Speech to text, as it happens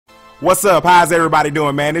What's up? How's everybody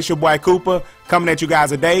doing, man? It's your boy Kouppa coming at you guys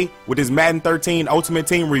today with this Madden 13 Ultimate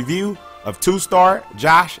Team review of 2-star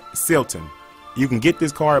Josh Sitton. You can get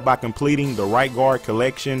this card by completing the right guard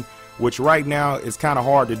collection, which right now is kind of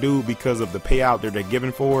hard to do because of the payout that they're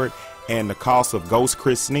giving for it and the cost of Ghost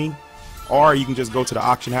Chris Snee, or you can just go to the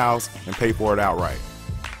auction house and pay for it outright.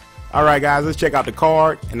 Alright guys, let's check out the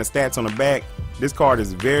card and the stats on the back. This card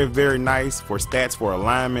is very nice for stats for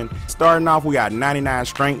alignment. Starting off, we got 99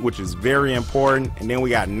 strength, which is very important, and then we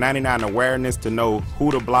got 99 awareness to know who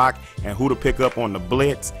to block and who to pick up on the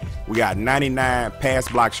blitz. We got 99 pass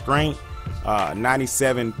block strength,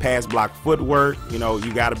 97 pass block footwork. You know,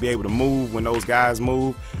 you got to be able to move when those guys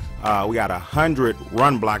move. We got 100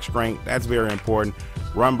 run block strength. That's very important.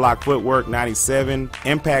 Run block footwork 97.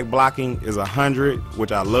 Impact blocking is 100,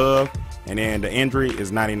 which I love, and then the injury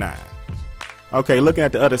is 99. Okay, looking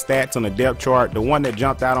at the other stats on the depth chart, the one that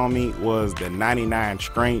jumped out on me was the 99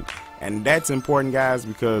 strength, and that's important, guys,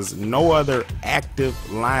 because no other active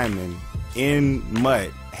lineman in MUT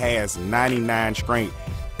has 99 strength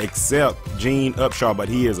except Gene Upshaw, but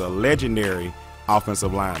he is a legendary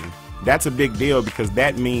offensive lineman. That's a big deal because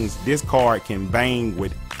that means this card can bang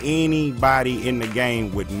with anybody in the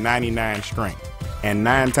game with 99 strength, and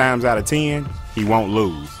 9 times out of 10 he won't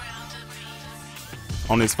lose.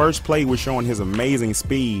 On his first play, we're showing his amazing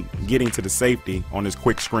speed getting to the safety on his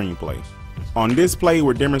quick screen play. On this play,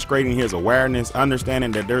 we're demonstrating his awareness,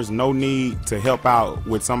 understanding that there's no need to help out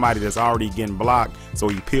with somebody that's already getting blocked, so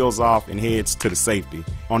he peels off and heads to the safety.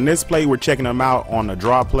 On this play, we're checking him out on a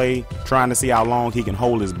draw play, trying to see how long he can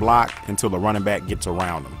hold his block until the running back gets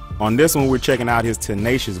around him. On this one, we're checking out his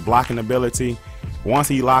tenacious blocking ability. Once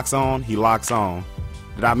he locks on, he locks on.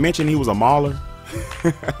 Did I mention he was a mauler?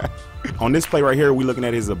 On this play right here, we're looking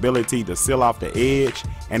at his ability to seal off the edge,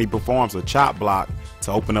 and he performs a chop block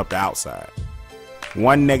to open up the outside.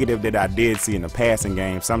 One negative that I did see in the passing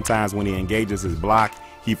game, sometimes when he engages his block,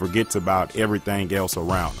 he forgets about everything else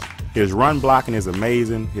around him. His run blocking is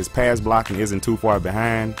amazing. His pass blocking isn't too far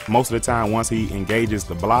behind. Most of the time, once he engages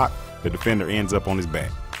the block, the defender ends up on his back.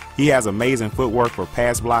 He has amazing footwork for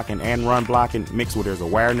pass blocking and run blocking, mixed with his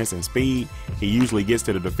awareness and speed. He usually gets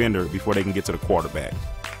to the defender before they can get to the quarterback.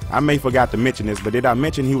 I may forgot to mention this, but did I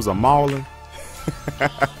mention he was a mauler?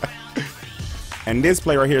 And this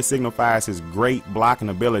play right here signifies his great blocking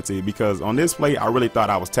ability, because on this play I really thought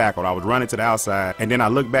I was tackled. I was running to the outside, and then I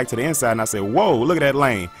looked back to the inside and I said, whoa, look at that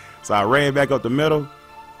lane. So I ran back up the middle,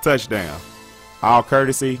 touchdown. All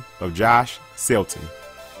courtesy of Josh Sitton.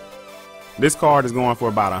 This card is going for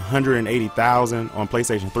about $180,000 on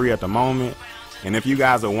PlayStation 3 at the moment. And if you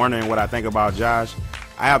guys are wondering what I think about Josh,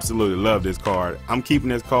 I absolutely love this card. I'm keeping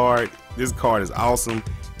this card. This card is awesome.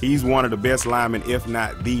 He's one of the best linemen, if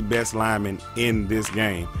not the best lineman in this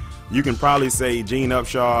game. You can probably say Gene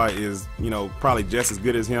Upshaw is, probably just as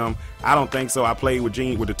good as him. I don't think so. I played with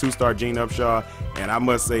the 2-star Gene Upshaw, and I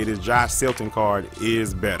must say this Josh Sitton card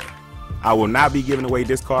is better. I will not be giving away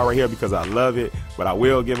this card right here because I love it, but I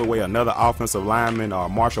will give away another offensive lineman,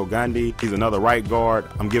 Marshall Gundy. He's another right guard.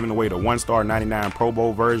 I'm giving away the 1-star 99 Pro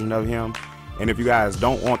Bowl version of him. And if you guys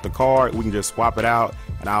don't want the card, we can just swap it out,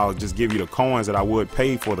 and I'll just give you the coins that I would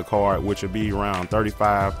pay for the card, which would be around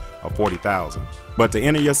 35 or 40,000. But to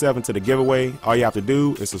enter yourself into the giveaway, all you have to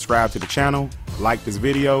do is subscribe to the channel, like this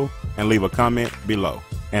video, and leave a comment below.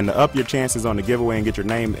 And to up your chances on the giveaway and get your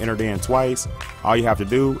name entered in twice, all you have to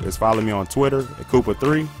do is follow me on Twitter at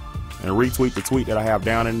Kouppa3 and retweet the tweet that I have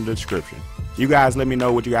down in the description. You guys let me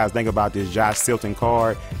know what you guys think about this Josh Sitton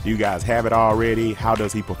card. Do you guys have it already? How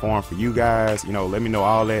does he perform for you guys? Let me know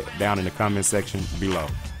all that down in the comment section below.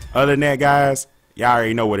 Other than that, guys, y'all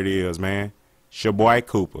already know what it is, man. It's your boy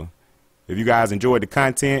Kouppa. If you guys enjoyed the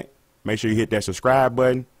content, make sure you hit that subscribe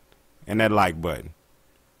button and that like button.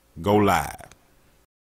 Go live.